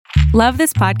Love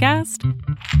this podcast?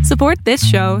 Support this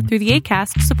show through the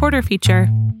Acast supporter feature.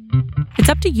 It's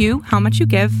up to you how much you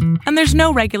give, and there's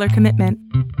no regular commitment.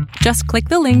 Just click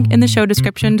the link in the show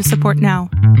description to support now.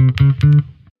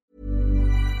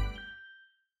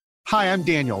 Hi, I'm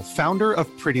Daniel, founder of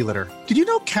Pretty Litter. Did you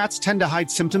know cats tend to hide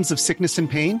symptoms of sickness and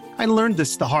pain? I learned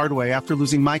this the hard way after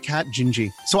losing my cat, Gingy.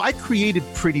 So I created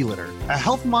Pretty Litter, a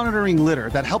health monitoring litter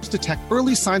that helps detect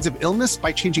early signs of illness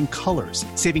by changing colors,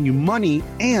 saving you money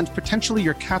and potentially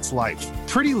your cat's life.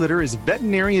 Pretty Litter is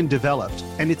veterinarian developed,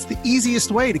 and it's the easiest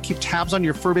way to keep tabs on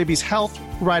your fur baby's health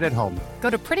right at home. Go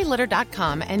to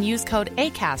prettylitter.com and use code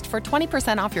ACAST for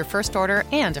 20% off your first order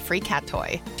and a free cat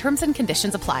toy. Terms and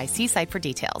conditions apply. See site for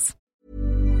details.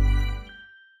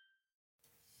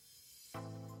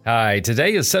 Hi,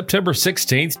 today is September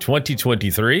 16th,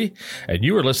 2023, and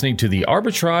you are listening to the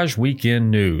Arbitrage Weekend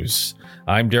News.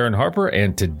 I'm Darren Harper,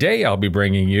 and today I'll be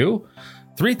bringing you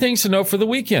 3 things to know for the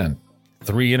weekend,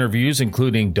 3 interviews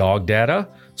including dog data,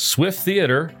 Swift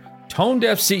Theater, tone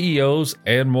deaf CEOs,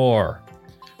 and more.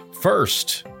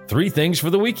 First, 3 things for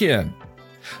the weekend.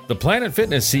 The Planet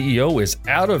Fitness CEO is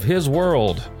out of his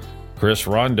world. Chris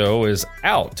Rondeau is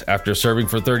out after serving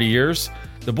for 30 years.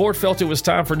 The board felt it was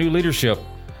time for new leadership.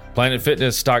 Planet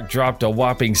Fitness stock dropped a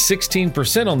whopping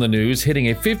 16% on the news, hitting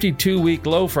a 52-week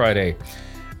low Friday.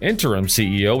 Interim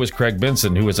CEO is Craig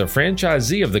Benson, who is a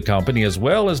franchisee of the company as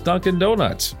well as Dunkin'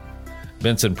 Donuts.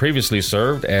 Benson previously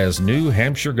served as New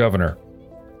Hampshire governor.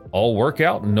 All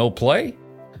workout and no play?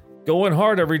 Going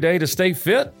hard every day to stay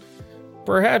fit?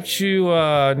 Perhaps you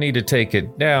need to take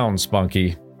it down,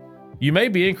 Spunky. You may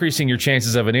be increasing your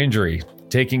chances of an injury.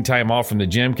 Taking time off from the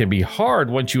gym can be hard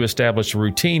once you establish a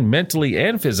routine mentally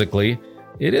and physically.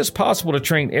 It is possible to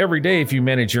train every day if you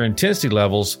manage your intensity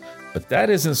levels, but that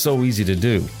isn't so easy to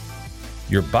do.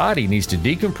 Your body needs to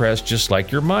decompress just like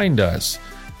your mind does.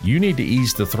 You need to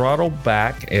ease the throttle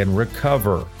back and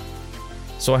recover.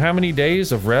 So how many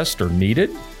days of rest are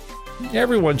needed?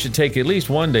 Everyone should take at least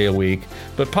 1 day a week,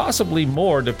 but possibly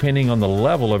more depending on the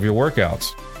level of your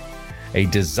workouts. A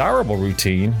desirable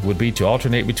routine would be to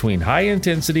alternate between high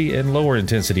intensity and lower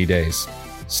intensity days.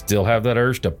 Still have that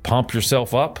urge to pump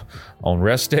yourself up on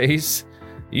rest days?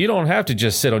 You don't have to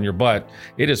just sit on your butt.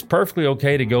 It is perfectly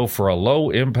okay to go for a low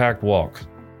impact walk.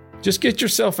 Just get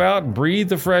yourself out and breathe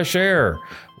the fresh air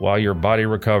while your body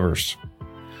recovers.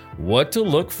 What to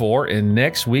look for in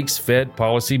next week's Fed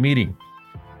policy meeting.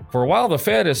 For a while, the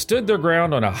Fed has stood their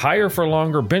ground on a higher for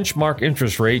longer benchmark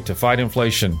interest rate to fight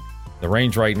inflation. The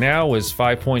range right now is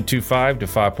 5.25 to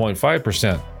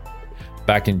 5.5%.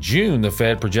 Back in June, the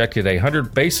Fed projected a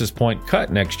 100 basis point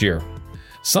cut next year.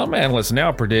 Some analysts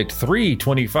now predict 3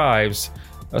 25s.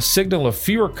 A signal of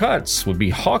fewer cuts would be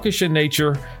hawkish in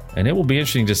nature, and it will be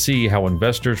interesting to see how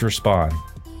investors respond.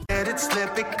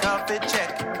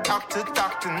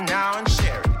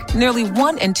 Nearly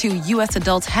 1 in 2 U.S.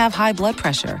 adults have high blood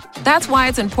pressure. That's why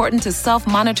it's important to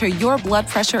self-monitor your blood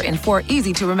pressure in 4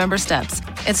 easy-to-remember steps.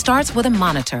 It starts with a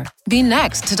monitor. Be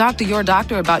next to talk to your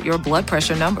doctor about your blood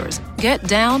pressure numbers. Get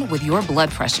down with your blood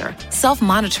pressure.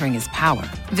 Self-monitoring is power.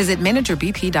 Visit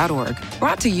managerbp.org.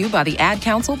 Brought to you by the Ad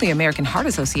Council, the American Heart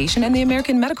Association, and the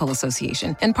American Medical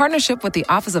Association, in partnership with the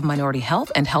Office of Minority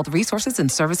Health and Health Resources and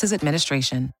Services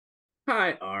Administration.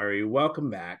 Hi, Ari. Welcome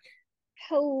back.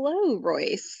 Hello,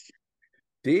 Royce.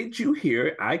 Did you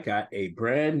hear I got a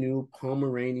brand new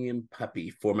Pomeranian puppy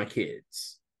for my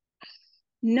kids?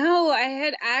 No, I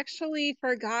had actually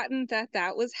forgotten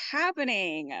that was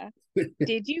happening.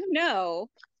 Did you know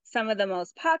some of the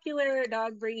most popular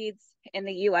dog breeds in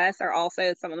the U.S. are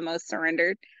also some of the most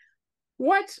surrendered?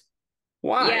 What?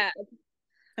 Why? Yeah.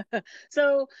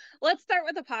 So let's start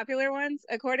with the popular ones.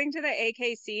 According to the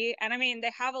AKC, and I mean,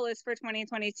 they have a list for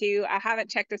 2022. I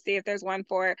haven't checked to see if there's one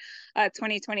for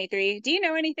 2023. Do you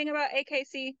know anything about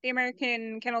AKC, the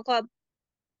American Kennel Club?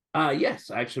 Yes,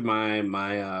 actually,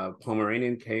 my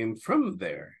Pomeranian came from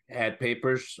there. Had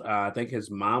papers. I think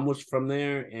his mom was from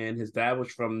there, and his dad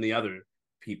was from the other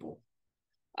people.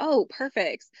 Oh,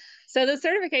 perfect. So the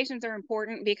certifications are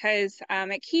important because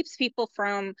it keeps people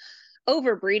from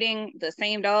overbreeding the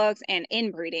same dogs and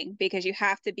inbreeding, because you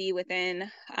have to be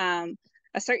within a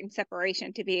certain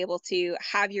separation to be able to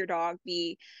have your dog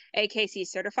be AKC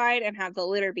certified and have the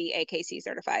litter be AKC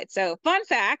certified. So fun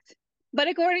fact, but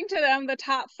according to them, the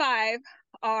top 5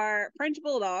 are French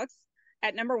Bulldogs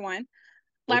at number 1,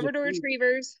 Labrador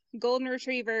Retrievers, Golden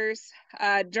Retrievers,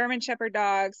 German Shepherd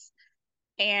Dogs,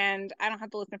 and I don't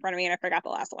have the list in front of me and I forgot the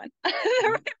last one.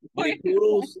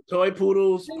 Toy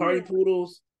poodles, party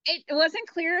poodles. It wasn't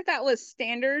clear if that was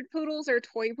standard poodles or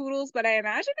toy poodles, but I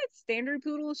imagine it's standard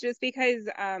poodles just because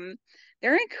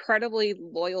they're incredibly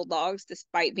loyal dogs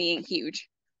despite being huge.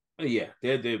 Yeah,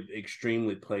 they're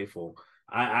extremely playful.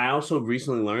 I also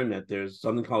recently learned that there's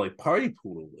something called a party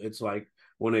poodle. It's like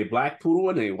when a black poodle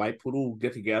and a white poodle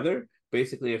get together.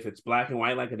 Basically, if it's black and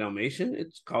white like a Dalmatian,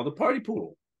 it's called a party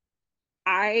poodle.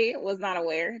 I was not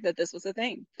aware that this was a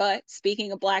thing. But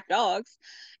speaking of black dogs,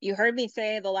 you heard me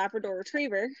say the Labrador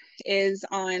Retriever is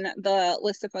on the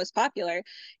list of most popular.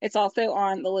 It's also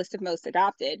on the list of most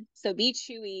adopted. So Be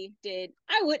Chewy did,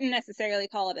 I wouldn't necessarily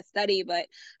call it a study, but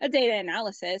a data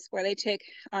analysis where they took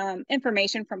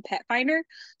information from Pet Finder.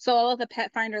 So all of the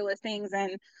Pet Finder listings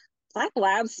and black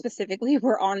labs specifically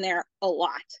were on there a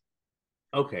lot.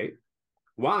 Okay.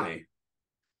 Why?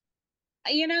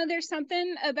 There's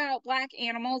something about black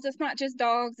animals. It's not just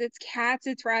dogs, it's cats,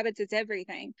 it's rabbits, it's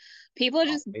everything. People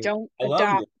just don't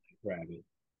adopt. Rabbit.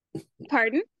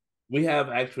 Pardon? We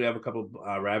actually have a couple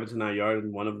of rabbits in our yard,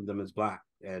 and one of them is black.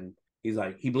 And he's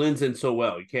like, he blends in so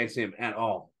well. You can't see him at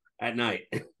all at night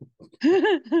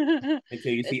until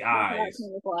you see eyes.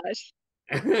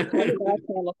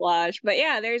 Camouflage. But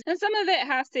yeah, and some of it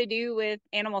has to do with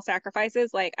animal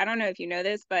sacrifices. Like, I don't know if you know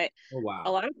this, but a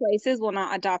lot of places will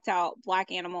not adopt out black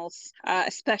animals,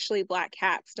 especially black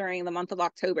cats, during the month of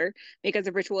October because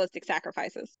of ritualistic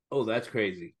sacrifices. Oh, that's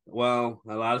crazy. Well,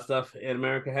 a lot of stuff in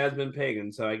America has been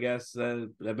pagan, so I guess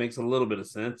that makes a little bit of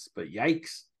sense. But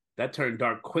yikes, that turned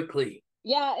dark quickly.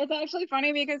 Yeah, it's actually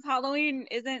funny because Halloween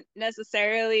isn't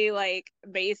necessarily like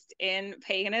based in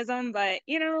paganism, but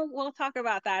we'll talk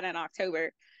about that in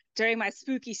October during my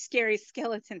spooky, scary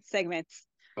skeleton segments.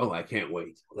 Oh, I can't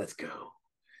wait. Let's go.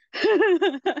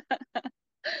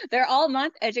 They're all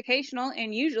month educational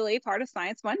and usually part of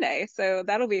Science Monday, so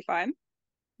that'll be fun.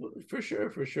 For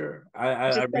sure.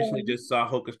 I recently just saw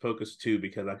Hocus Pocus 2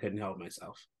 because I couldn't help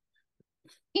myself.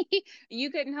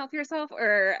 You couldn't help yourself,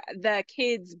 or the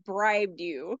kids bribed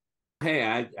you?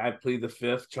 Hey, I plead the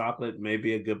fifth. Chocolate may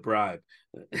be a good bribe.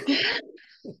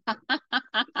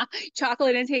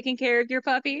 Chocolate and taking care of your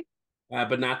puppy?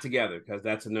 But not together, because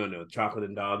that's a no-no. Chocolate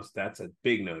and dogs, that's a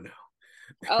big no-no.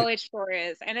 Oh, it sure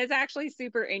is. And it's actually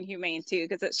super inhumane, too,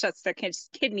 because it shuts their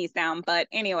kidneys down. But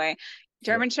anyway,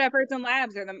 German Shepherds and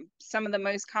Labs are some of the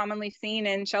most commonly seen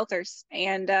in shelters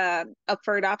and up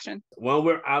for adoption. Well,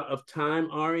 we're out of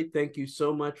time, Ari. Thank you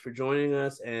so much for joining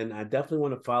us. And I definitely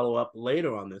want to follow up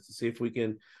later on this to see if we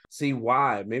can see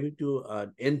why. Maybe do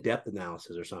an in-depth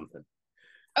analysis or something.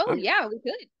 Oh, yeah, we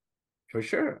could. For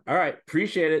sure. All right.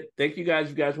 Appreciate it. Thank you guys.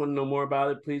 If you guys want to know more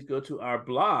about it, please go to our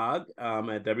blog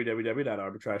at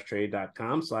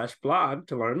www.arbitragetrade.com/blog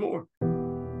to learn more.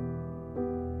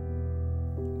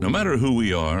 No matter who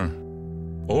we are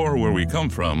or where we come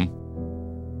from,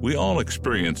 we all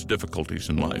experience difficulties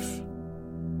in life.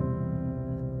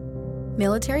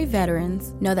 Military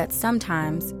veterans know that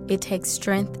sometimes it takes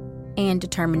strength and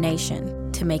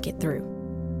determination to make it through.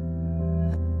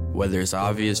 Whether it's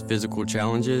obvious physical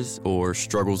challenges or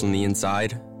struggles on the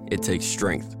inside, it takes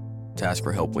strength to ask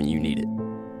for help when you need it.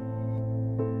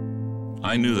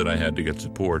 I knew that I had to get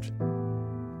support,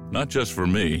 not just for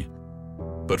me,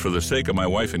 but for the sake of my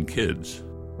wife and kids.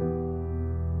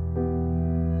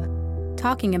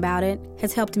 Talking about it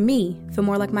has helped me feel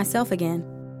more like myself again.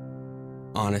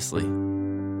 Honestly,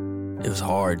 it was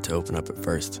hard to open up at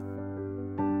first,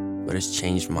 but it's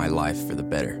changed my life for the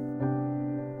better.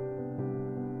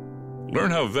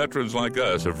 Learn how veterans like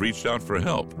us have reached out for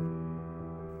help,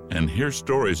 and hear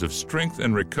stories of strength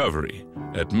and recovery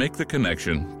at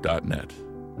MakeTheConnection.net.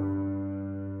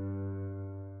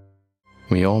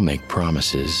 We all make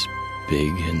promises,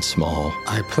 big and small.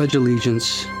 I pledge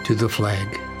allegiance to the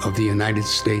flag of the United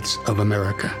States of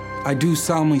America. I do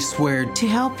solemnly swear to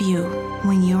help you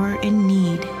when you're in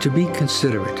need, to be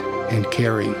considerate and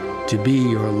caring, to be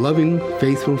your loving,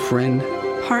 faithful friend,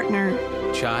 partner,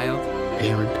 child,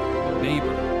 parent,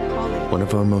 neighbor. One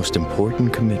of our most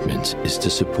important commitments is to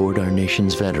support our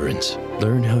nation's veterans.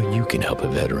 Learn how you can help a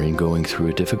veteran going through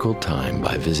a difficult time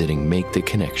by visiting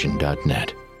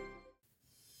MakeTheConnection.net.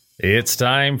 It's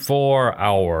time for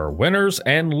our winners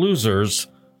and losers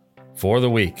for the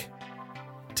week.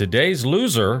 Today's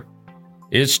loser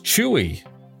is Chewy.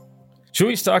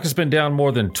 Chewy stock has been down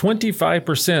more than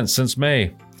 25% since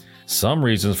May. Some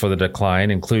reasons for the decline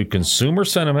include consumer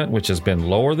sentiment, which has been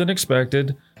lower than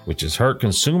expected, which has hurt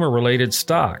consumer-related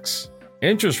stocks.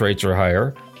 Interest rates are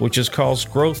higher, which has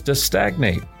caused growth to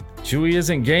stagnate. Chewy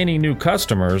isn't gaining new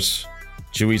customers.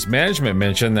 Chewy's management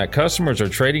mentioned that customers are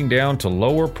trading down to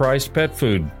lower-priced pet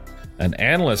food. An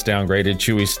analyst downgraded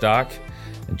Chewy stock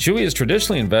And Chewy is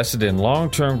traditionally invested in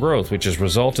long-term growth, which has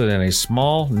resulted in a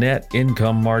small net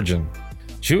income margin.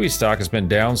 Chewy stock has been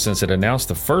down since it announced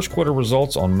the first quarter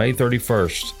results on May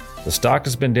 31st. The stock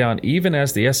has been down even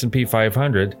as the S&P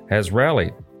 500 has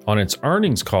rallied. On its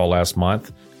earnings call last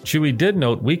month, Chewy did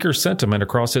note weaker sentiment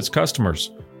across its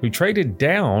customers, who traded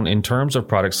down in terms of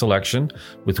product selection,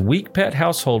 with weak pet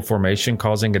household formation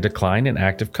causing a decline in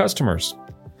active customers.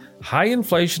 High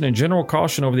inflation and general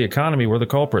caution over the economy were the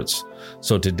culprits,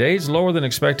 so today's lower than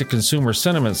expected consumer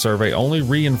sentiment survey only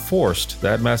reinforced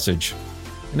that message.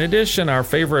 In addition, our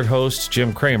favorite host,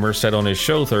 Jim Cramer, said on his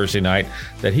show Thursday night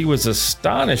that he was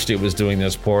astonished it was doing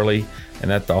this poorly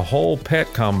and that the whole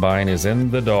pet combine is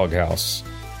in the doghouse.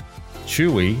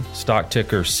 Chewy, stock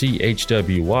ticker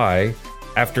CHWY,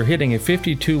 after hitting a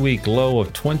 52-week low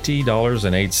of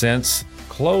 $20.08,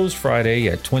 closed Friday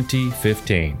at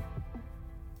 $20.15.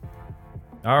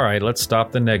 All right, let's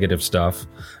stop the negative stuff.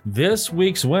 This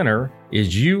week's winner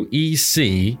is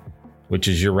UEC, which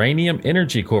is Uranium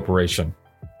Energy Corporation.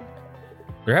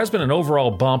 There has been an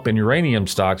overall bump in uranium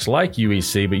stocks like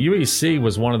UEC, but UEC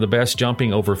was one of the best,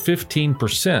 jumping over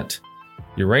 15%.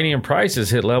 Uranium prices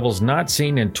hit levels not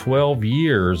seen in 12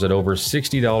 years at over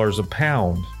 $60 a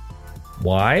pound.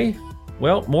 Why?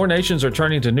 Well, more nations are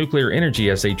turning to nuclear energy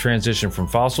as they transition from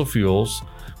fossil fuels,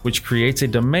 which creates a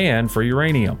demand for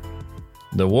uranium.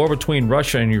 The war between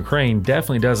Russia and Ukraine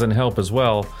definitely doesn't help as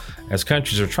well, as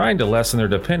countries are trying to lessen their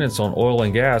dependence on oil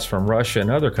and gas from Russia and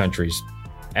other countries.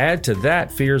 Add to that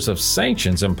fears of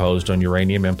sanctions imposed on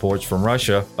uranium imports from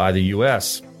Russia by the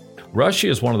U.S. Russia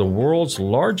is one of the world's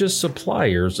largest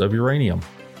suppliers of uranium.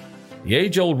 The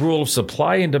age-old rule of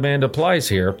supply and demand applies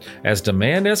here. As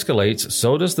demand escalates,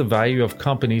 so does the value of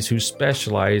companies who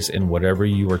specialize in whatever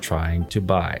you are trying to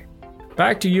buy.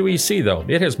 Back to UEC, though.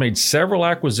 It has made several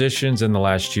acquisitions in the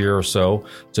last year or so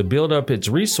to build up its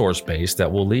resource base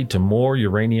that will lead to more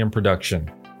uranium production.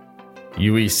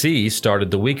 UEC started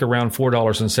the week around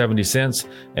 $4.70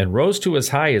 and rose to as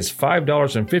high as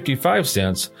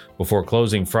 $5.55 before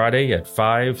closing Friday at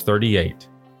 $5.38.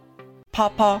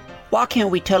 Papa, why can't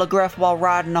we telegraph while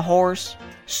riding a horse?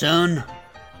 Son,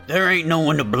 there ain't no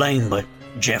one to blame but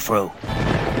Jeffro.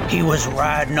 He was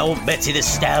riding old Betsy the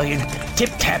Stallion,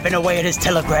 tip-tapping away at his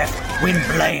telegraph, when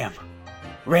blam!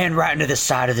 Ran right into the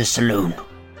side of the saloon.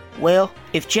 Well,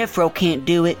 if Jeffro can't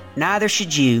do it, neither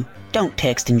should you. Don't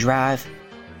text and drive.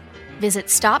 Visit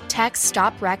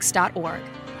StopTextStopWrecks.org.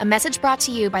 A message brought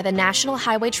to you by the National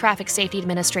Highway Traffic Safety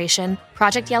Administration,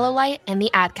 Project Yellow Light, and the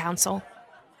Ad Council.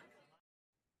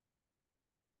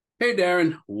 Hey,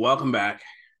 Darren. Welcome back.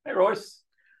 Hey, Royce.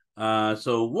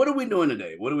 So what are we doing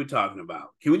today? What are we talking about?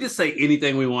 Can we just say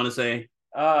anything we want to say?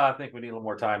 I think we need a little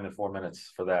more time than 4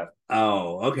 minutes for that.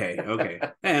 Oh, okay.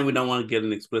 And we don't want to get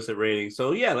an explicit rating.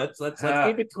 So yeah, let's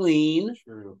keep it clean.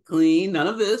 True. Clean. None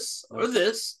of this or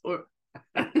this or.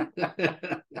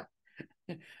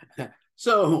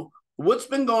 So what's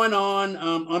been going on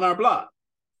our blog?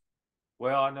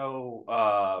 Well, I know.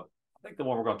 I think the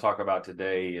one we're going to talk about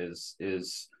today is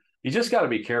you just got to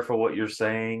be careful what you're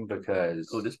saying because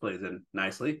this plays in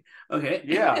nicely. Okay.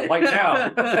 Yeah, like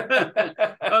now.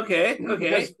 Okay.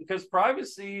 Because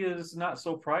privacy is not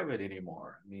so private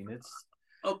anymore. I mean, it's.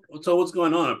 Oh, so what's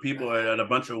going on? Are people are a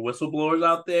bunch of whistleblowers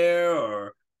out there,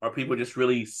 or are people just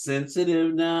really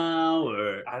sensitive now?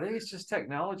 Or I think it's just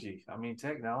technology. I mean,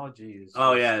 technology is.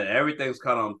 Oh yeah, everything's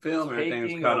caught on film.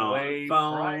 Everything's caught on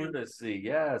phone. Privacy,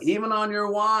 yes. Even on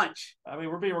your watch. I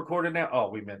mean, we're being recorded now. Oh,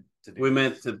 we meant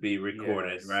to be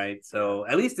recorded, yes. Right? So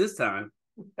at least this time.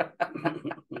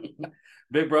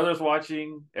 Big Brother's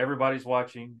watching. Everybody's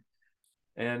watching,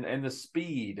 and the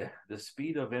speed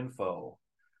of info.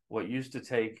 What used to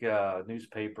take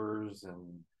newspapers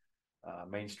and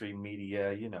mainstream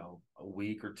media, a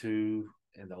week or two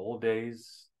in the old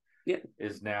days,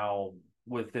 is now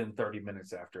within 30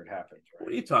 minutes after it happens. Right?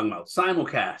 What are you talking about?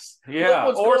 Simulcast. Yeah,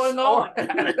 what's going on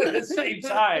at the same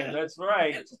time. That's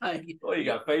right. Well, you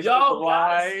got Facebook Y'all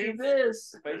Live. See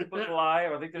this. Facebook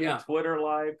Live. I think there's a Twitter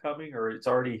Live coming, or it's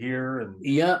already here, and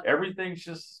everything's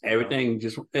just and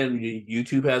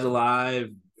YouTube has a live,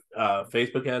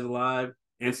 Facebook has a live,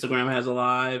 Instagram has a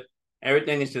live.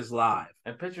 Everything is just live,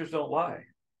 and pictures don't lie.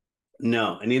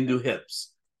 No, I need to do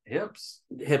hips. Hips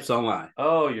online.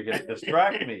 Oh, you're going to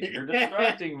distract me. You're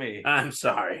distracting me. I'm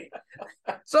sorry.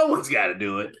 Someone's got to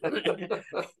do it.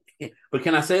 But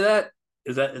can I say that?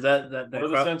 Is that what are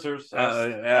the censors?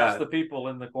 Ask the people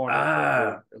in the corner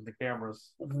of the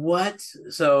cameras. What?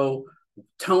 So,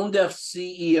 Tone Deaf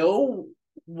CEO,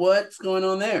 what's going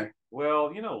on there?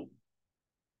 Well,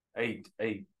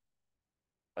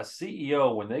 a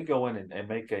CEO, when they go in and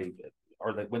make a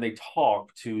when they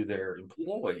talk to their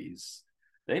employees,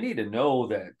 they need to know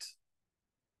that,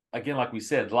 again, like we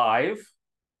said, live,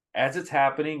 as it's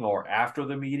happening or after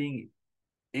the meeting,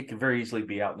 it can very easily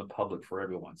be out in the public for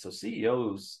everyone. So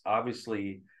CEOs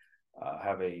obviously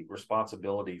have a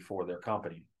responsibility for their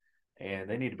company, and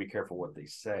they need to be careful what they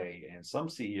say. And some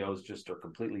CEOs just are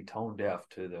completely tone deaf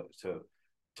to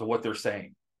what they're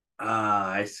saying.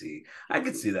 I see. I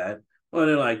can see that.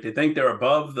 Well, they think they're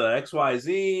above the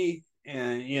XYZ,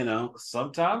 and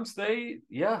sometimes they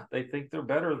think they're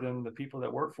better than the people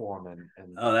that work for them.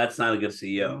 And that's not a good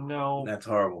CEO. No, that's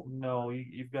horrible. No,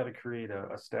 you've got to create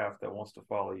a staff that wants to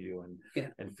follow you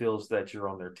and feels that you're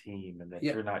on their team and that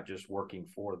you're not just working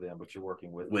for them, but you're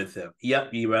working with them.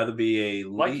 Yep, you'd rather be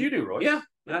like you do, Roy. Yeah.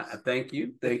 Thank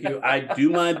you. I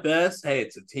do my best. Hey,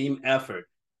 it's a team effort.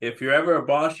 If you're ever a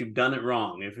boss, you've done it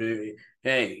wrong. If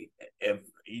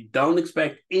you don't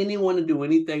expect anyone to do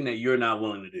anything that you're not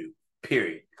willing to do,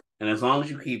 period. And as long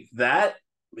as you keep that,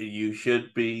 you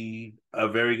should be a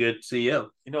very good CEO.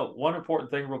 One important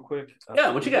thing real quick.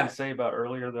 What you got to say about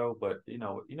earlier though, but you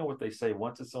know what they say,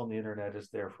 once it's on the internet, it's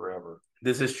there forever.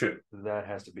 This is true. That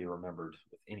has to be remembered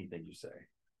with anything you say.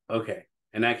 Okay.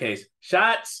 In that case,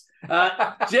 shots.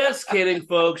 Just kidding,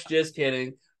 folks. Just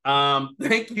kidding.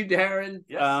 Thank you, Darren,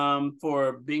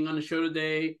 for being on the show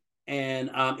today. And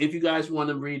if you guys want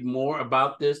to read more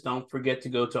about this, don't forget to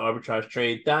go to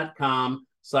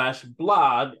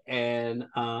arbitragetrade.com/blog and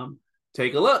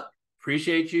take a look.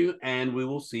 Appreciate you, and we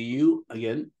will see you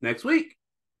again next week.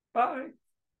 Bye.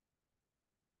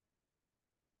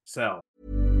 So.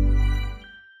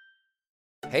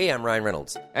 Hey, I'm Ryan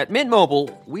Reynolds. At Mint Mobile,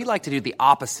 we like to do the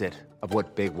opposite of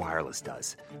what Big Wireless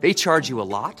does. They charge you a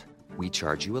lot. We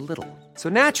charge you a little. So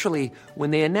naturally,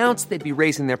 when they announced they'd be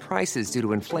raising their prices due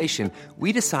to inflation,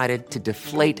 we decided to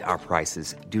deflate our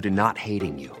prices due to not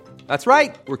hating you. That's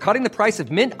right. We're cutting the price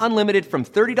of Mint Unlimited from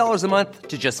 $30 a month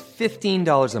to just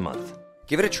 $15 a month.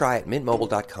 Give it a try at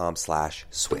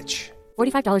mintmobile.com/switch.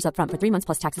 $45 up front for 3 months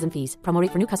plus taxes and fees. Promo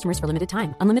rate for new customers for limited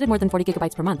time. Unlimited more than 40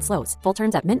 gigabytes per month slows. Full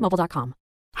terms at mintmobile.com.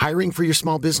 Hiring for your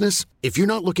small business? If you're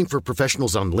not looking for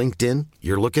professionals on LinkedIn,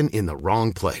 you're looking in the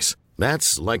wrong place.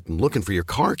 That's like looking for your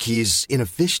car keys in a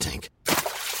fish tank.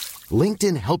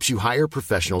 LinkedIn helps you hire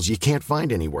professionals you can't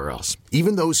find anywhere else,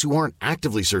 even those who aren't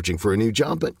actively searching for a new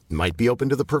job but might be open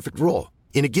to the perfect role.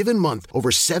 In a given month,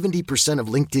 over 70% of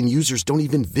LinkedIn users don't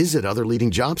even visit other leading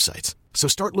job sites. So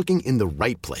start looking in the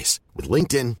right place. With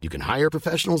LinkedIn, you can hire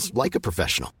professionals like a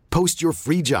professional. Post your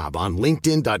free job on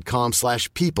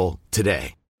linkedin.com/people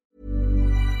today.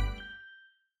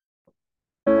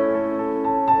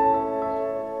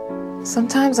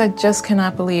 Sometimes I just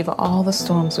cannot believe all the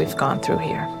storms we've gone through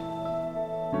here.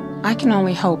 I can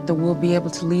only hope that we'll be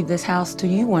able to leave this house to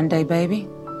you one day, baby.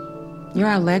 You're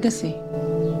our legacy.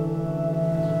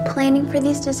 Planning for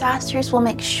these disasters will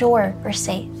make sure we're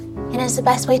safe, and is the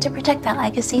best way to protect that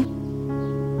legacy.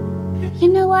 You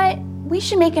know what? We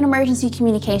should make an emergency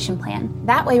communication plan.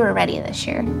 That way we're ready this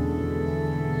year.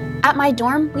 At my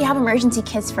dorm, we have emergency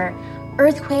kits for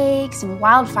earthquakes and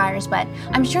wildfires, but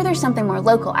I'm sure there's something more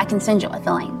local I can send you with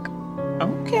a link.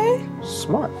 Okay.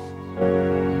 Smart.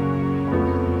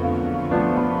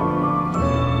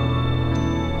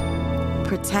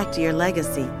 Protect your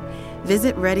legacy.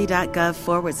 Visit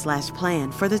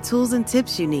ready.gov/plan for the tools and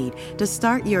tips you need to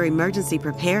start your emergency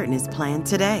preparedness plan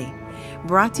today.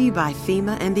 Brought to you by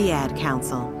FEMA and the Ad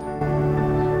Council.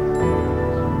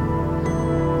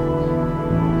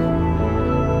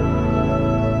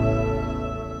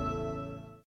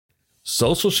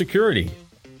 Social Security,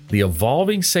 the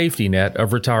evolving safety net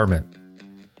of retirement.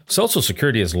 Social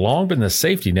Security has long been the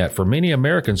safety net for many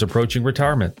Americans approaching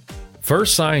retirement.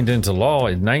 First signed into law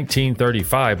in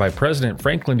 1935 by President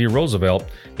Franklin D. Roosevelt,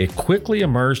 it quickly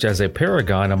emerged as a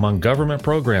paragon among government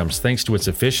programs thanks to its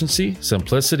efficiency,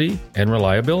 simplicity, and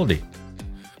reliability.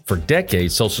 For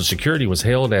decades, Social Security was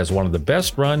hailed as one of the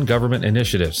best-run government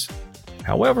initiatives.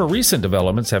 However, recent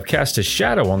developments have cast a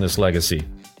shadow on this legacy.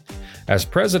 As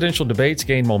presidential debates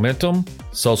gain momentum,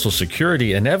 Social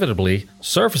Security inevitably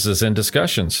surfaces in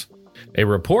discussions. A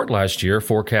report last year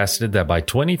forecasted that by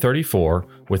 2034,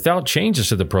 without changes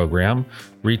to the program,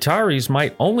 retirees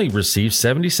might only receive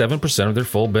 77% of their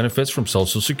full benefits from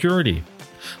Social Security.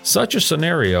 Such a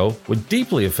scenario would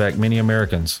deeply affect many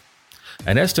Americans.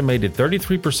 An estimated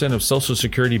 33% of Social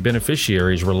Security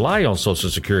beneficiaries rely on Social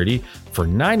Security for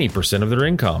 90% of their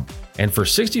income, and for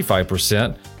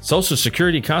 65%, Social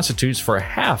Security constitutes for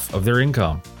half of their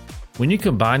income. When you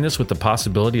combine this with the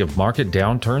possibility of market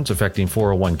downturns affecting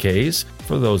 401ks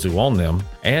for those who own them,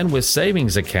 and with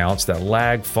savings accounts that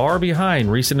lag far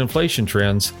behind recent inflation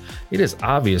trends, it is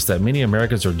obvious that many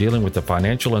Americans are dealing with the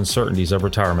financial uncertainties of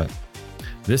retirement.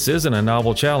 This isn't a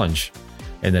novel challenge.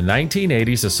 In the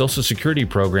 1980s, the Social Security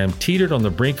program teetered on the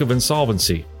brink of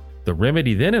insolvency. The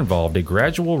remedy then involved a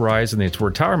gradual rise in the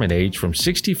retirement age from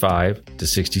 65 to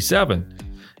 67,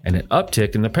 and an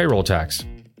uptick in the payroll tax.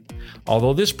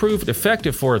 Although this proved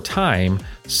effective for a time,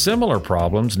 similar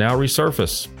problems now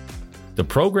resurface. The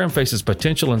program faces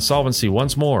potential insolvency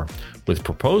once more, with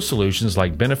proposed solutions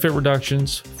like benefit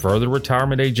reductions, further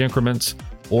retirement age increments,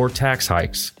 or tax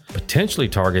hikes, potentially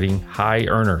targeting high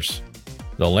earners.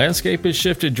 The landscape has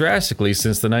shifted drastically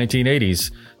since the 1980s.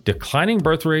 Declining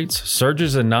birth rates,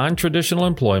 surges in non-traditional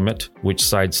employment, which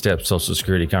sidesteps Social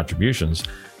Security contributions,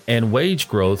 and wage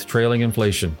growth trailing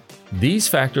inflation. These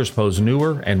factors pose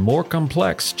newer and more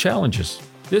complex challenges.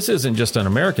 This isn't just an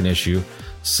American issue.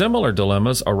 Similar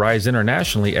dilemmas arise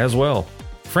internationally as well.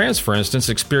 France, for instance,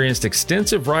 experienced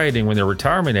extensive rioting when their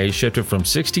retirement age shifted from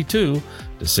 62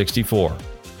 to 64.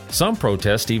 Some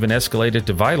protests even escalated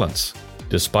to violence.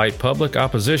 Despite public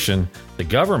opposition, the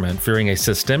government, fearing a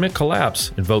systemic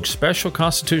collapse, invoked special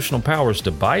constitutional powers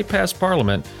to bypass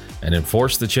Parliament and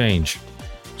enforce the change.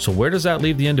 So where does that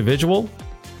leave the individual?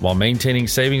 While maintaining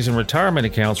savings and retirement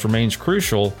accounts remains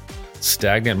crucial,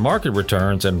 stagnant market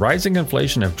returns and rising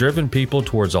inflation have driven people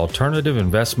towards alternative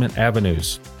investment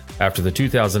avenues. After the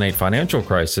 2008 financial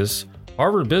crisis,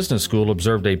 Harvard Business School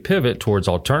observed a pivot towards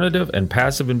alternative and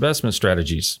passive investment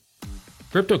strategies.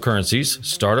 Cryptocurrencies,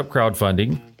 startup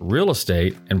crowdfunding, real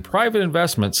estate, and private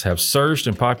investments have surged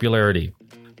in popularity.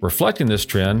 Reflecting this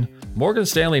trend, Morgan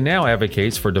Stanley now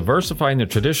advocates for diversifying the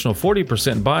traditional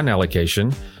 40% bond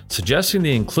allocation, suggesting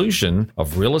the inclusion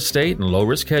of real estate and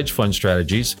low-risk hedge fund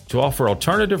strategies to offer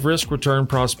alternative risk-return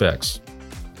prospects.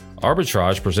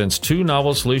 Arbitrage presents two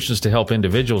novel solutions to help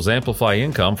individuals amplify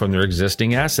income from their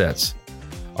existing assets.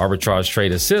 Arbitrage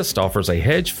Trade Assist offers a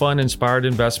hedge fund-inspired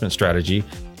investment strategy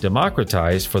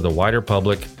democratized for the wider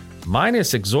public,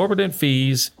 minus exorbitant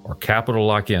fees or capital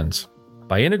lock-ins.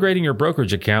 By integrating your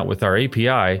brokerage account with our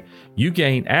API, you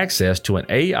gain access to an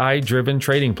AI-driven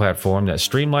trading platform that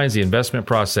streamlines the investment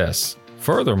process.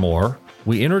 Furthermore,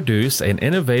 we introduce an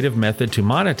innovative method to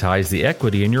monetize the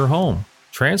equity in your home,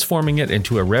 transforming it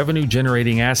into a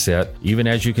revenue-generating asset even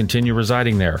as you continue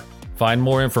residing there. Find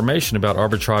more information about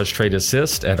Arbitrage Trade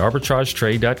Assist at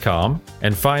arbitragetrade.com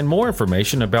and find more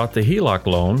information about the HELOC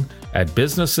loan at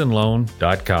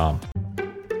businessandloan.com.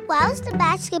 Why was the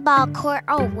basketball court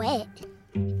all wet?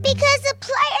 Because the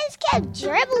players kept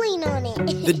dribbling on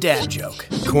it. The dad joke.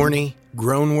 Corny,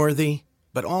 groan-worthy,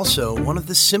 but also one of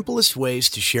the simplest ways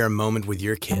to share a moment with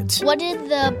your kids. What did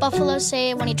the buffalo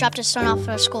say when he dropped his son off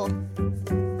for school?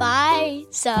 Bye,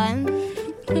 son.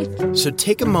 So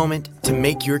take a moment to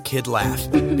make your kid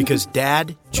laugh, because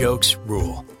dad jokes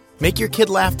rule. Make your kid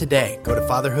laugh today. Go to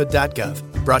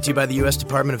fatherhood.gov. Brought to you by the U.S.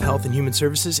 Department of Health and Human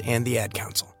Services and the Ad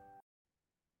Council.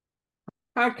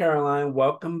 Hi, Caroline.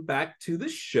 Welcome back to the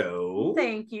show.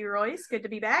 Thank you, Royce. Good to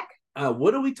be back.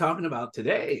 What are we talking about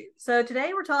today? So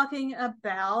today we're talking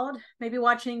about maybe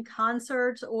watching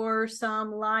concerts or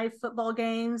some live football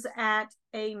games at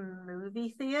a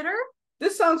movie theater.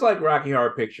 This sounds like Rocky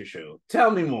Horror Picture Show. Tell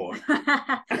me more.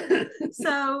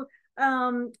 So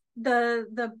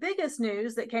the biggest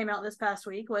news that came out this past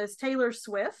week was Taylor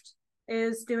Swift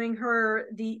is doing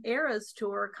the Eras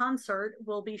Tour concert,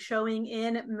 will be showing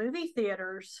in movie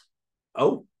theaters.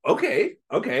 Oh, okay.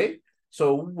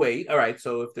 So wait, all right.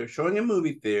 So if they're showing in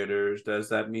movie theaters, does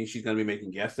that mean she's going to be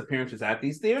making guest appearances at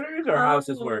these theaters, or how's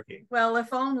this working? Well,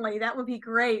 if only. That would be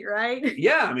great, right?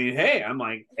 Yeah, I mean, hey, I'm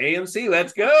like, AMC,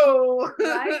 let's go.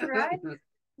 Right.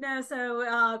 No,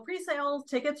 so pre-sale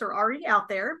tickets are already out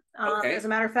there. Okay. As a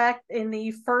matter of fact, in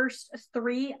the first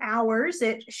 3 hours,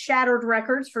 it shattered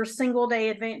records for single-day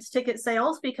advance ticket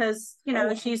sales because,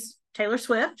 she's Taylor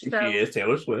Swift. So she is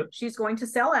Taylor Swift. She's going to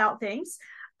sell out things.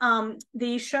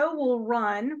 The show will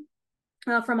run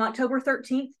from October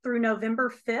 13th through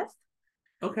November 5th.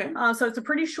 Okay. So it's a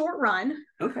pretty short run.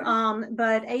 Okay.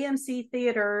 But AMC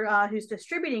Theater, who's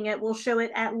distributing it, will show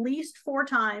it at least 4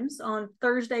 times on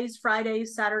Thursdays,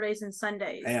 Fridays, Saturdays, and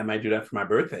Sundays. Hey, I might do that for my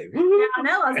birthday. Yeah, I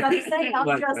know. I was about to say,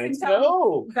 I'll just in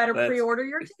time. Better pre-order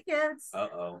your tickets.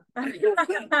 Uh-oh.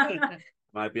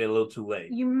 Might be a little too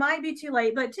late. You might be too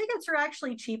late, but tickets are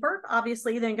actually cheaper,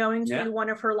 obviously, than going to one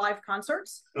of her live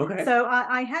concerts. Okay. So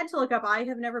I had to look up. I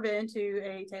have never been to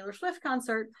a Taylor Swift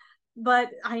concert. but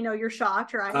I know you're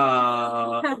shocked, right?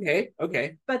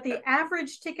 Okay. But the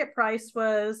average ticket price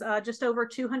was just over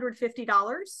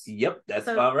 $250. Yep, that's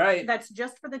about right. That's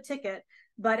just for the ticket.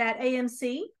 But at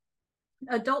AMC,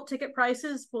 adult ticket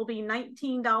prices will be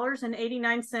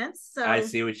 $19.89. So I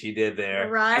see what you did there.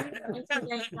 Right.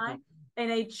 And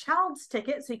a child's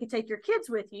ticket, so you can take your kids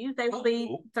with you, they will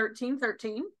be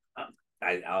 $13.13. Okay.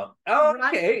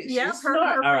 Right. Yeah, her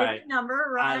All right.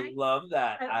 number, right? I love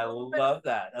that. A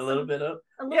little bit of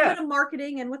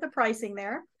marketing and with the pricing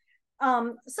there.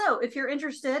 So if you're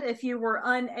interested, if you were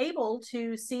unable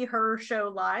to see her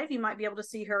show live, you might be able to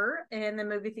see her in the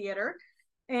movie theater.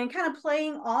 And kind of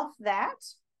playing off that,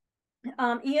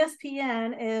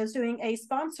 ESPN is doing a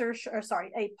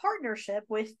partnership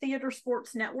with Theater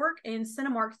Sports Network and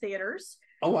Cinemark Theaters.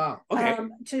 Oh, wow. Okay.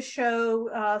 To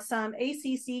show some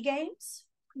ACC games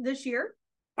this year.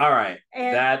 All right.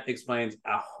 And that explains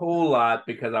a whole lot,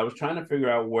 because I was trying to figure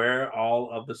out where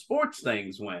all of the sports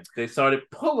things went. They started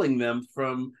pulling them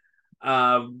from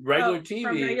regular TV.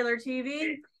 From regular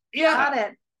TV? Yeah. Got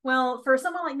it. Well, for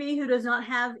someone like me who does not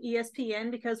have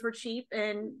ESPN because we're cheap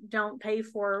and don't pay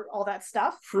for all that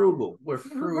stuff. Frugal. We're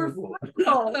frugal.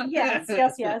 Yes.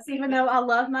 Even though I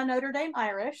love my Notre Dame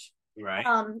Irish. Right.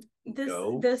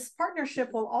 This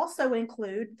partnership will also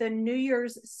include the New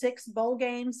Year's 6 bowl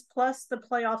games plus the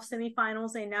playoff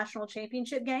semifinals and national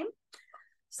championship game.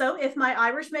 So if my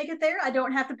Irish make it there, I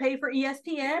don't have to pay for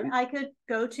ESPN. I could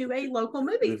go to a local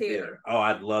movie theater. Oh,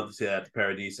 I'd love to see that at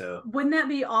Paradiso. Wouldn't that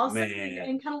be awesome? Man.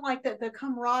 And kind of like the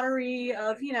camaraderie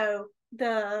of,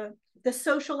 the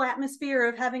social atmosphere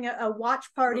of having a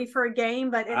watch party for a game,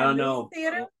 but in a movie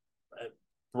theater.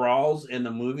 Brawls in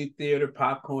the movie theater,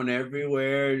 popcorn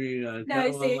everywhere.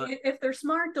 No, see, if they're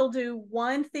smart, they'll do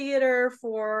one theater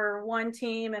for one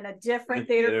team and a different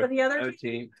theater for the other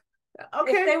team.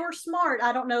 Okay. If they were smart,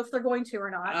 I don't know if they're going to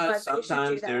or not. But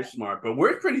sometimes they're smart, but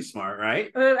we're pretty smart, right?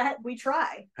 We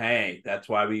try. Hey, that's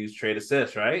why we use Trade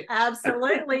Assist, right?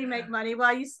 Absolutely. Make money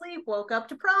while you sleep. Woke up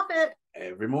to profit.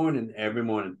 Every morning.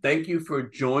 Thank you for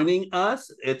joining us.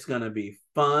 It's going to be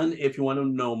fun. If you want to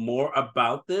know more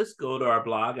about this, go to our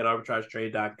blog at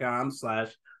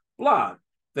arbitragetrade.com/blog.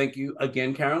 Thank you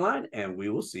again, Caroline, and we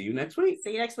will see you next week.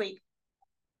 See you next week.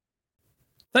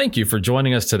 Thank you for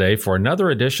joining us today for another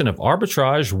edition of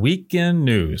Arbitrage Weekend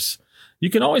News. You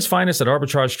can always find us at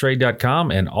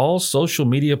arbitragetrade.com and all social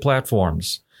media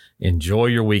platforms. Enjoy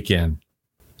your weekend.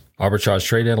 Arbitrage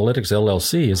Trade Analytics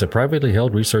LLC is a privately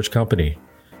held research company.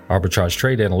 Arbitrage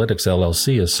Trade Analytics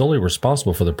LLC is solely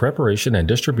responsible for the preparation and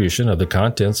distribution of the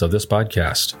contents of this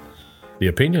podcast. The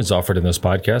opinions offered in this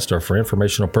podcast are for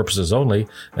informational purposes only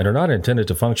and are not intended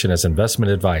to function as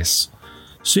investment advice.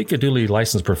 Seek a duly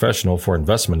licensed professional for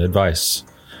investment advice.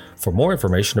 For more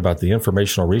information about the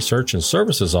informational research and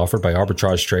services offered by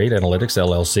Arbitrage Trade Analytics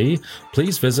LLC,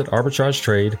 please visit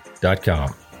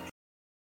arbitragetrade.com.